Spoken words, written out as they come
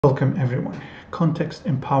Welcome everyone.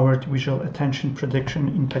 Context-empowered visual attention prediction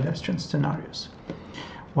in pedestrian scenarios.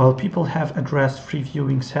 While people have addressed free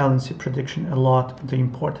viewing saliency prediction a lot, the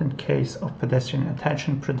important case of pedestrian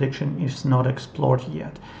attention prediction is not explored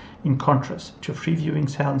yet. In contrast to free viewing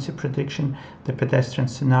saliency prediction, the pedestrian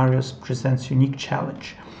scenarios presents unique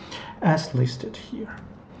challenge, as listed here.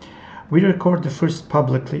 We record the first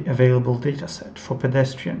publicly available dataset for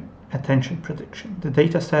pedestrian attention prediction. The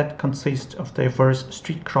dataset consists of diverse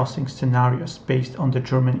street crossing scenarios based on the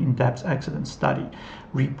German in-depth accident study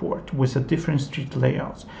report with different street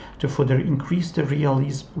layouts. To further increase the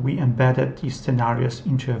realism, we embedded these scenarios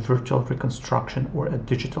into a virtual reconstruction or a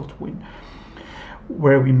digital twin,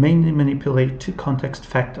 where we mainly manipulate two context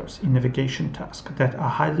factors in navigation tasks that are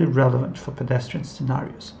highly relevant for pedestrian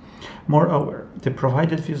scenarios. Moreover, the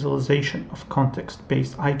provided visualization of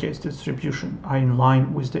context-based eye gaze distribution are in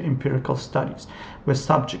line with the empirical studies, where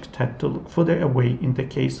subjects tend to look further away in the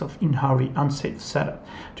case of in-hurry unsafe setup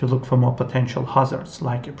to look for more potential hazards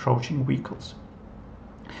like approaching vehicles.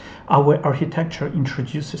 Our architecture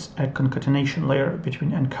introduces a concatenation layer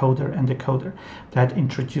between encoder and decoder that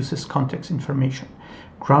introduces context information.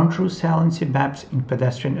 Ground truth saliency maps in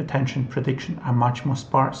pedestrian attention prediction are much more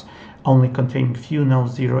sparse, only containing few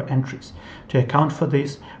no-zero entries. To account for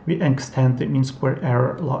this, we extend the mean square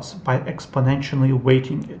error loss by exponentially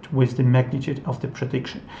weighting it with the magnitude of the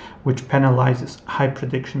prediction, which penalizes high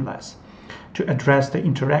prediction loss. To address the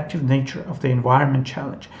interactive nature of the environment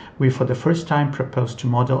challenge, we for the first time propose to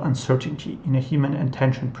model uncertainty in a human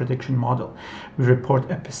attention prediction model. We report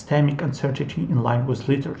epistemic uncertainty in line with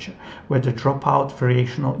literature, where the dropout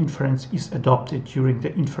variational inference is adopted during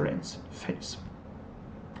the inference phase.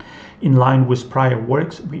 In line with prior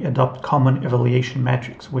works, we adopt common evaluation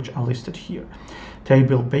metrics, which are listed here.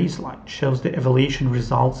 Table baseline shows the evaluation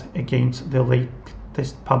results against the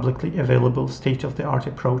latest publicly available state-of-the-art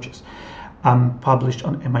approaches published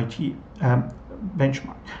on MIT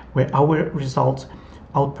benchmark, where our results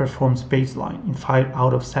outperforms baseline in 5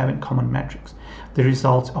 out of 7 common metrics. The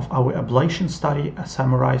results of our ablation study are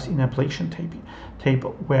summarized in ablation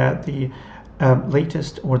table, where the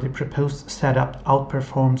latest or the proposed setup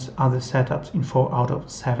outperforms other setups in 4 out of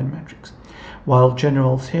 7 metrics. While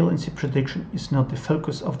general saliency prediction is not the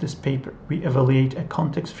focus of this paper, we evaluate a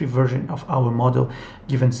context-free version of our model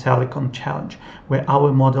given Silicon challenge, where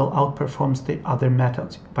our model outperforms the other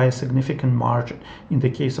methods by a significant margin in the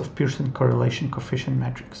case of Pearson correlation coefficient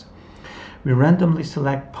metrics. We randomly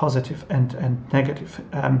select positive and negative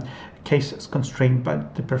cases constrained by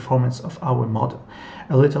the performance of our model.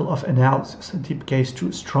 A little of analysis, deep case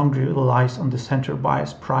 2 strongly relies on the center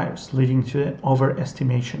bias priors, leading to an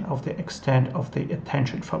overestimation of the extent of the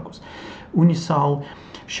attention focus. Unisal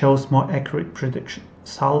shows more accurate prediction.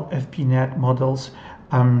 SAL-FBNet models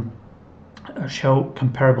show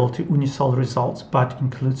comparable to Unisal results, but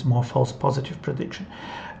includes more false positive prediction,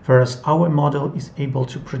 whereas our model is able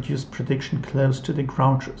to produce prediction close to the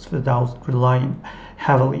ground truth without relying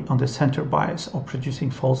heavily on the center bias or producing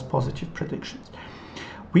false positive predictions.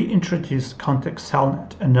 We introduced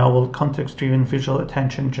Context-SalNET, a novel context-driven visual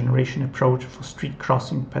attention generation approach for street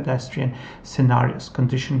crossing pedestrian scenarios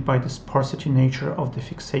conditioned by the sparsity nature of the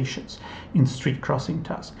fixations in street crossing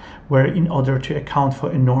tasks, where in order to account for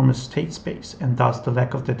enormous state space and thus the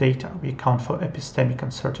lack of the data, we account for epistemic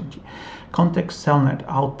uncertainty. Context-SalNET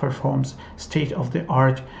outperforms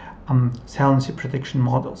state-of-the-art saliency prediction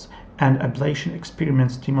models, and ablation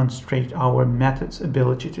experiments demonstrate our method's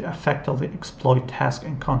ability to effectively exploit task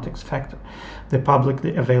and context factor. The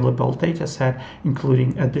publicly available dataset,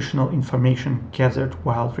 including additional information gathered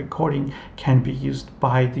while recording, can be used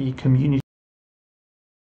by the community